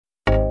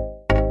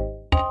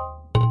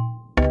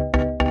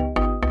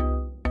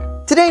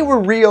Today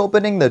we're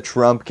reopening the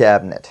Trump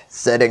cabinet,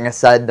 setting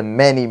aside the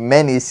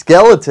many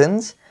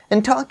skeletons,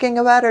 and talking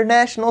about our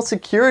national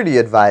security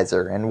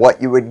advisor and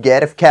what you would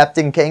get if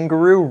Captain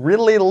Kangaroo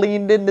really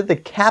leaned into the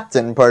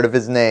captain part of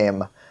his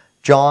name,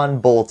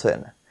 John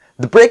Bolton.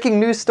 The breaking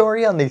news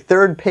story on the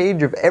third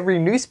page of every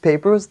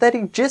newspaper was that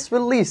he just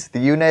released the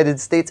United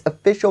States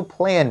official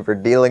plan for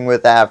dealing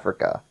with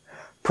Africa.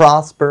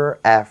 Prosper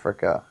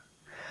Africa.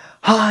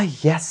 Ah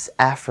yes,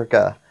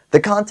 Africa. The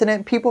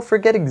continent people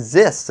forget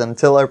exists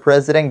until our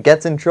president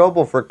gets in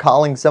trouble for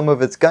calling some of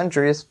its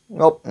countries,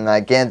 oh, I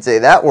can't say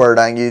that word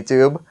on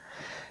YouTube.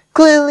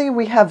 Clearly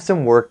we have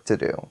some work to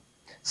do.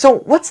 So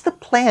what's the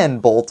plan,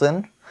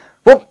 Bolton?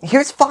 Well,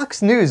 here's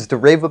Fox News to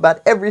rave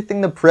about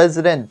everything the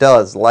president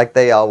does, like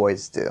they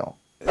always do.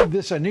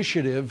 This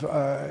initiative,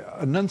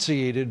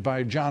 enunciated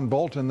by John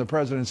Bolton, the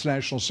president's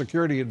national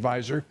security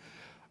advisor,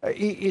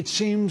 it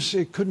seems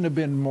it couldn't have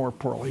been more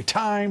poorly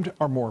timed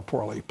or more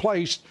poorly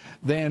placed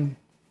than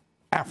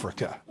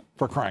Africa,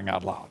 for crying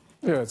out loud.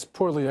 Yeah, it's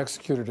poorly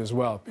executed as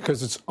well,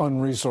 because it's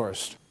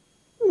unresourced.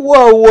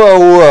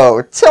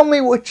 Whoa, tell me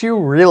what you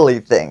really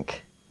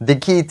think. The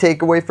key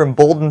takeaway from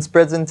Bolton's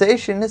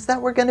presentation is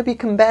that we're going to be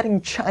combating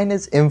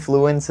China's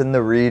influence in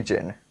the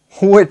region.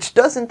 Which,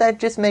 doesn't that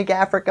just make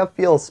Africa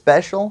feel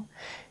special?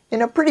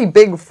 In a pretty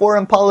big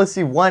foreign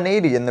policy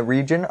 180 in the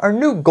region, our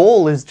new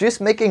goal is just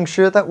making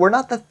sure that we're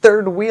not the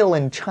third wheel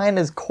in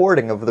China's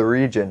courting of the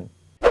region.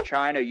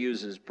 China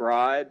uses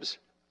bribes,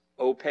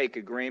 opaque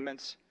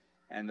agreements,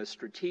 and the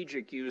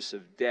strategic use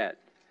of debt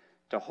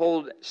to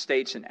hold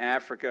states in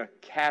Africa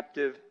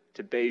captive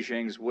to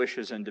Beijing's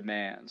wishes and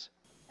demands.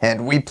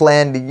 And we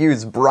plan to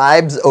use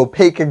bribes,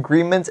 opaque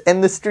agreements,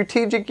 and the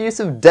strategic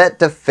use of debt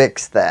to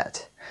fix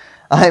that.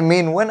 I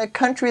mean, when a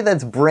country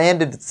that's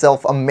branded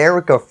itself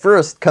America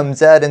First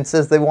comes out and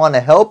says they want to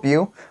help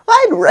you,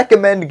 I'd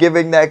recommend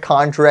giving that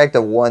contract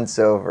a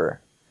once-over.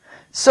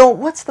 So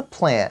what's the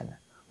plan?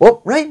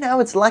 Well, right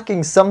now it's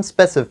lacking some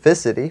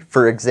specificity,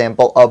 for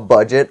example, a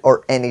budget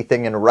or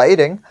anything in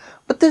writing,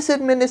 but this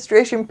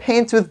administration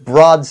paints with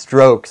broad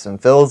strokes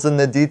and fills in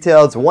the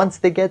details once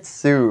they get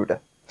sued.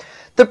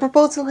 The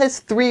proposal has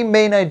three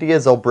main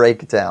ideas I'll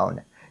break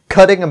down: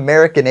 cutting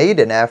American aid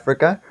in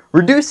Africa,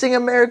 reducing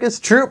America's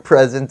troop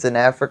presence in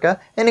Africa,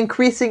 and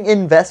increasing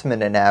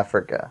investment in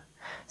Africa.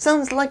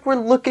 Sounds like we're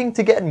looking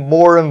to get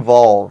more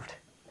involved.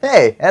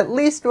 Hey, at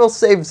least we'll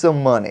save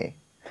some money.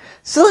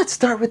 So let's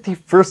start with the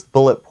first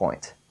bullet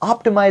point,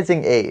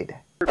 optimizing aid.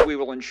 We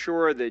will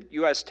ensure that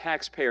U.S.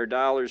 taxpayer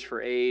dollars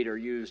for aid are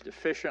used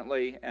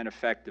efficiently and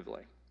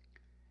effectively.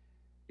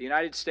 The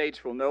United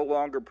States will no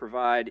longer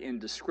provide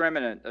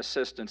indiscriminate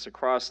assistance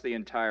across the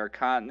entire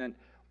continent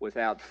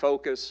without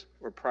focus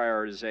or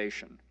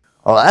prioritization.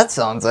 Well, that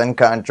sounds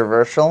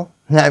uncontroversial.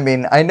 I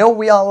mean, I know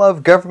we all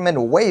love government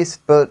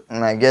waste, but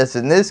I guess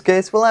in this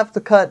case we'll have to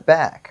cut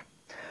back.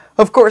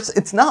 Of course,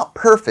 it's not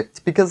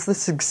perfect because the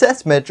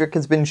success metric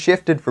has been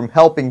shifted from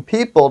helping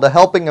people to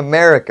helping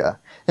America,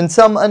 and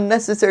some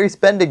unnecessary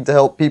spending to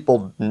help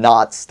people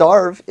not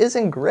starve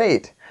isn't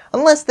great,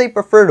 unless they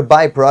prefer to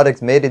buy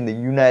products made in the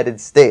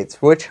United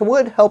States, which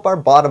would help our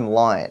bottom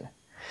line.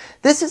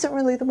 This isn't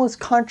really the most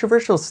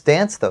controversial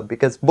stance though,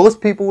 because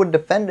most people would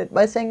defend it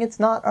by saying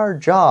it's not our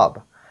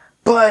job.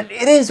 But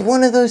it is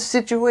one of those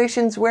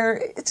situations where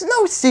it's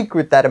no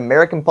secret that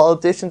American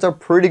politicians are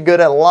pretty good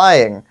at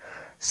lying.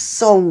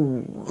 So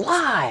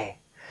lie!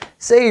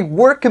 Say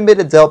we're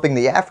committed to helping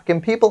the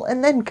African people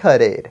and then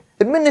cut aid.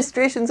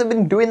 Administrations have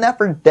been doing that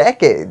for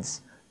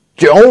decades.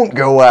 Don't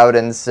go out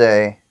and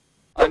say,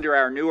 under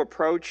our new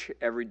approach,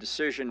 every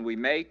decision we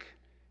make,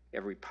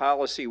 every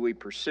policy we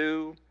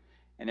pursue,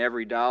 and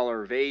every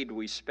dollar of aid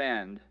we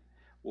spend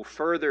will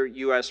further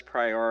U.S.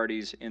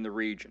 priorities in the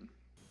region.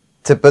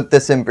 To put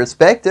this in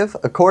perspective,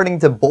 according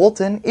to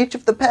Bolton, each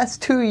of the past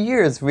 2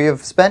 years we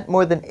have spent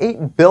more than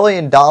 $8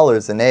 billion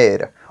in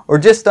aid, or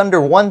just under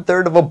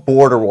 1/3 of a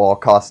border wall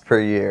cost per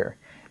year,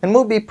 and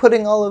we'll be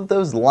putting all of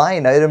those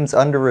line items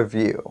under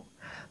review.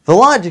 The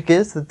logic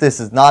is that this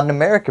is not an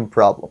American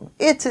problem,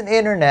 it's an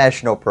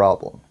international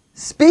problem.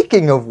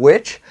 Speaking of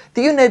which,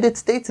 the United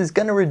States is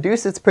going to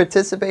reduce its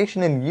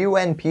participation in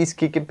UN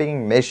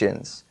peacekeeping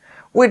missions,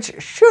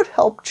 which should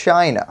help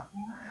China.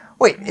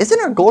 Wait,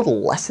 isn't our goal to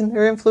lessen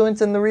their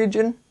influence in the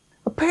region?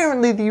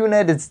 Apparently the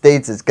United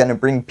States is going to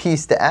bring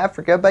peace to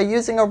Africa by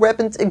using our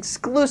weapons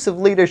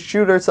exclusively to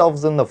shoot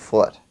ourselves in the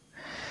foot.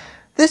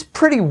 This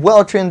pretty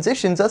well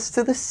transitions us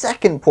to the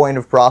second point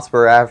of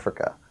Prosper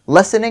Africa,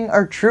 lessening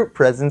our troop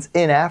presence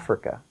in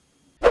Africa.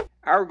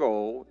 Our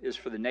goal is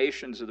for the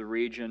nations of the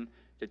region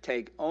to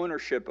take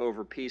ownership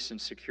over peace and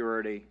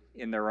security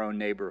in their own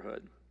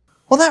neighborhood.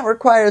 Well, that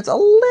requires a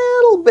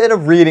little bit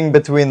of reading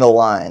between the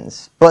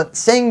lines, but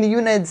saying the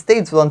United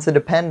States wants to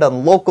depend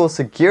on local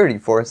security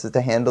forces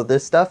to handle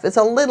this stuff is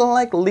a little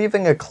like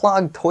leaving a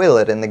clogged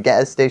toilet in the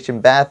gas station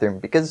bathroom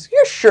because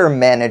you're sure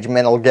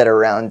management will get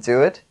around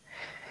to it.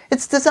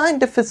 It's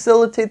designed to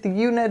facilitate the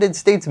United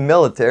States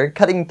military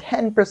cutting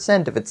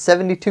 10% of its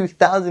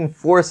 72,000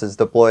 forces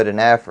deployed in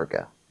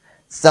Africa.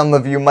 Some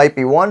of you might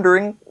be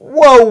wondering,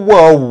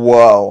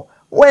 whoa,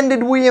 When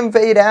did we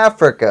invade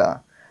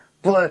Africa?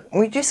 But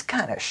we just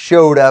kind of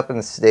showed up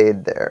and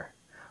stayed there.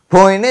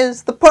 Point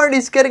is, the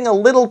party's getting a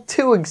little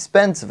too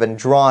expensive and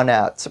drawn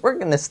out, so we're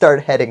gonna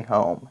start heading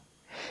home.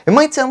 It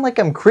might sound like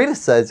I'm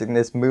criticizing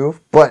this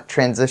move, but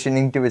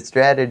transitioning to a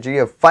strategy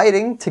of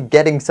fighting to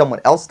getting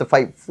someone else to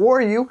fight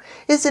for you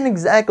isn't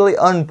exactly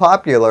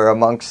unpopular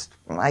amongst,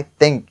 I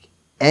think,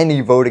 any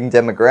voting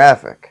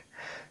demographic.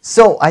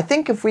 So I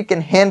think if we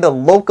can handle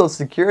local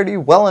security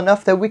well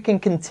enough that we can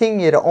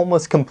continue to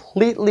almost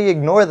completely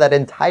ignore that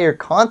entire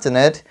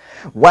continent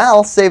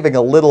while saving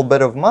a little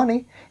bit of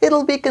money,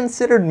 it'll be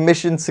considered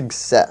mission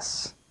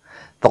success.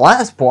 The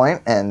last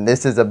point, and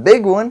this is a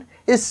big one,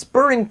 is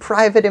spurring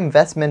private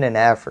investment in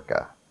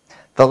Africa.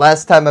 The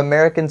last time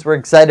Americans were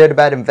excited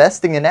about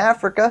investing in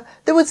Africa,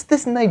 there was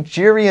this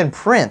Nigerian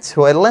prince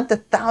who I lent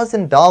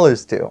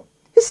 $1,000 to.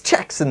 His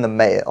check's in the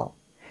mail.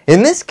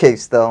 In this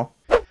case, though,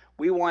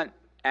 we want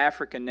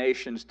African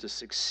nations to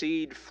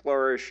succeed,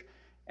 flourish,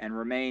 and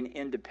remain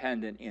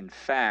independent in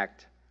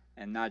fact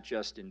and not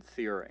just in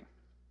theory.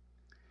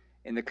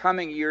 In the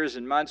coming years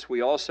and months,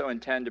 we also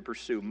intend to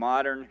pursue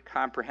modern,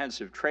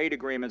 comprehensive trade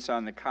agreements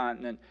on the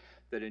continent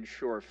that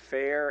ensure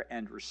fair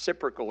and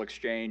reciprocal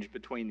exchange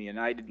between the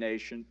United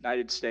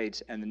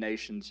States and the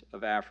nations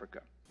of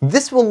Africa.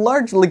 This will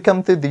largely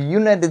come through the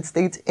United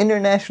States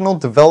International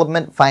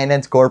Development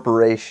Finance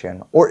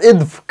Corporation, or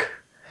IDFC,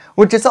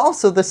 which is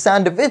also the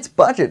sound of its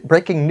budget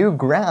breaking new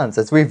grounds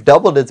as we've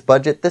doubled its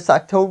budget this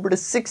October to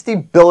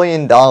 $60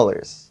 billion.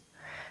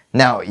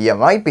 Now, you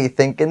might be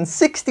thinking,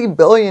 $60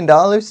 billion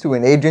to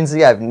an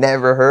agency I've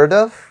never heard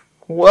of?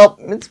 Well,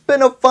 it's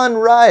been a fun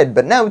ride,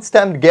 but now it's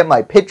time to get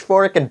my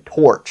pitchfork and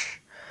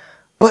torch.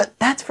 But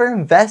that's for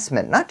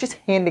investment, not just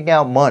handing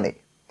out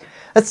money.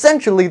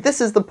 Essentially, this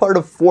is the part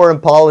of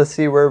foreign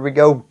policy where we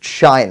go,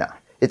 China.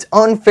 It's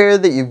unfair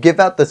that you give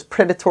out those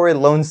predatory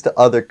loans to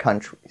other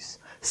countries.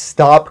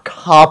 Stop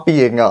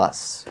copying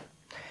us.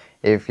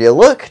 If you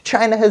look,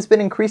 China has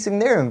been increasing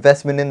their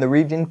investment in the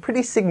region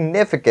pretty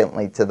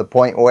significantly to the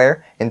point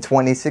where, in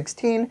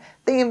 2016,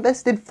 they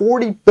invested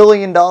 $40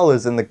 billion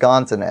in the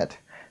continent.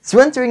 So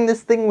entering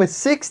this thing with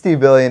 $60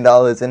 billion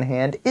in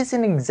hand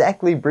isn't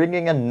exactly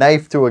bringing a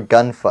knife to a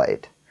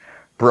gunfight.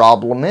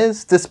 Problem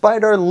is,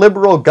 despite our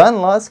liberal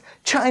gun laws,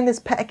 China's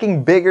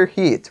packing bigger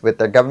heat, with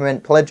their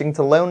government pledging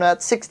to loan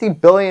out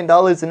 $60 billion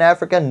in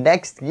Africa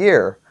next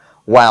year.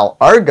 While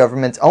our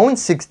government's own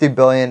 $60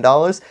 billion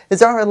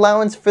is our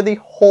allowance for the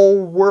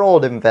whole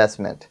world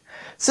investment.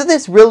 So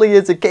this really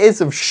is a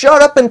case of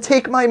shut up and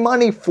take my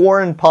money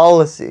foreign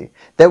policy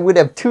that would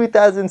have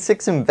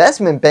 2006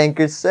 investment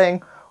bankers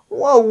saying,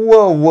 whoa,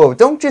 whoa, whoa,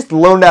 don't just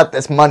loan out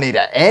this money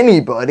to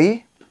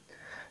anybody.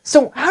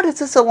 So how does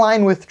this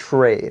align with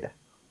trade?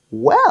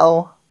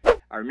 Well,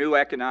 our new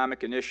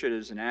economic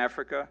initiatives in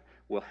Africa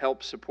will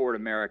help support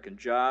American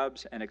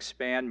jobs and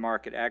expand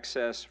market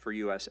access for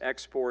U.S.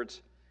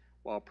 exports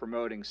while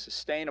promoting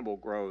sustainable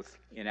growth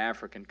in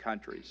African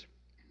countries.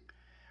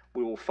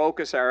 We will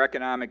focus our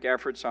economic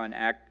efforts on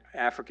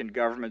African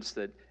governments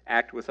that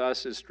act with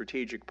us as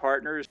strategic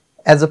partners,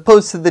 as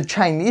opposed to the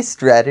Chinese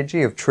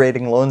strategy of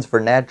trading loans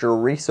for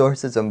natural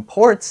resources and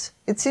ports.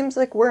 It seems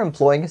like we're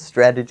employing a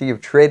strategy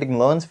of trading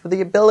loans for the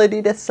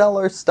ability to sell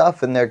our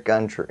stuff in their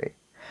country.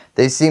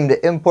 They seem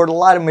to import a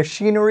lot of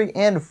machinery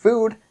and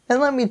food, and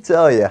let me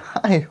tell you,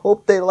 I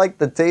hope they like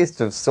the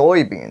taste of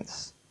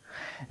soybeans.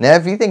 Now,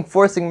 if you think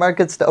forcing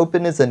markets to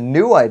open is a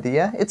new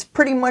idea, it's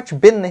pretty much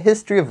been the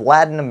history of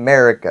Latin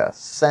America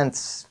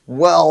since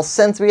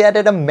we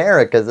added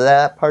America to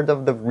that part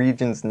of the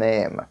region's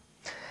name.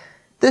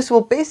 This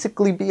will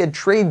basically be a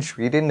trade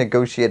treaty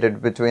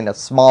negotiated between a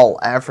small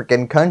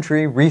African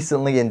country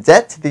recently in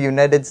debt to the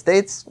United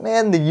States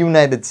and the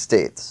United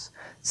States.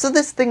 So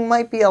this thing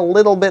might be a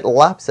little bit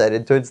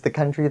lopsided towards the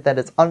country that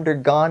has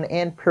undergone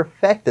and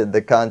perfected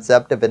the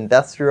concept of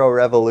industrial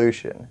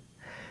revolution.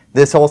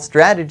 This whole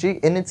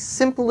strategy, in its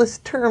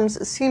simplest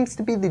terms, seems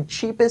to be the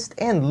cheapest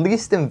and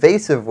least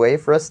invasive way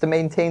for us to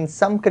maintain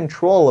some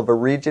control of a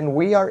region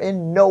we are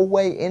in no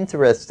way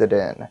interested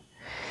in.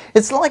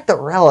 It's like the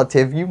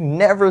relative you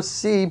never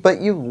see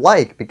but you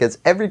like because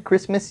every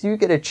Christmas you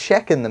get a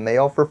check in the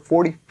mail for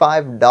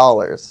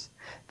 $45.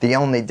 The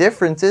only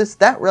difference is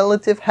that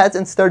relative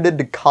hasn't started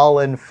to call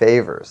in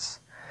favors.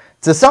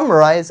 To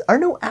summarize, our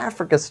new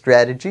Africa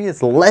strategy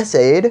is less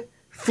aid,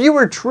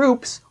 fewer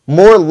troops,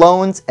 more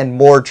loans, and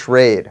more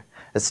trade.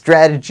 A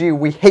strategy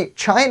we hate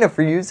China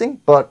for using,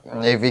 but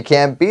if you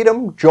can't beat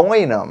them,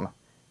 join them.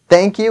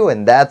 Thank you,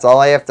 and that's all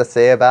I have to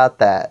say about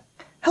that.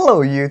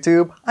 Hello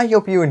YouTube, I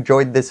hope you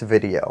enjoyed this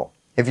video.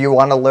 If you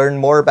want to learn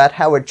more about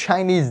how a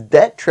Chinese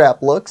debt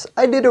trap looks,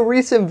 I did a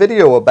recent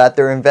video about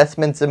their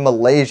investments in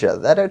Malaysia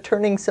that are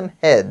turning some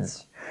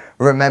heads.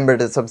 Remember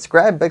to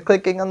subscribe by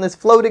clicking on this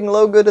floating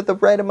logo to the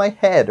right of my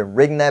head and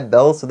ring that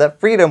bell so that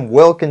freedom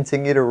will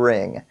continue to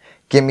ring.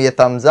 Give me a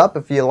thumbs up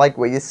if you like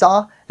what you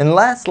saw, and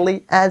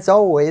lastly, as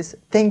always,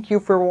 thank you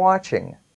for watching.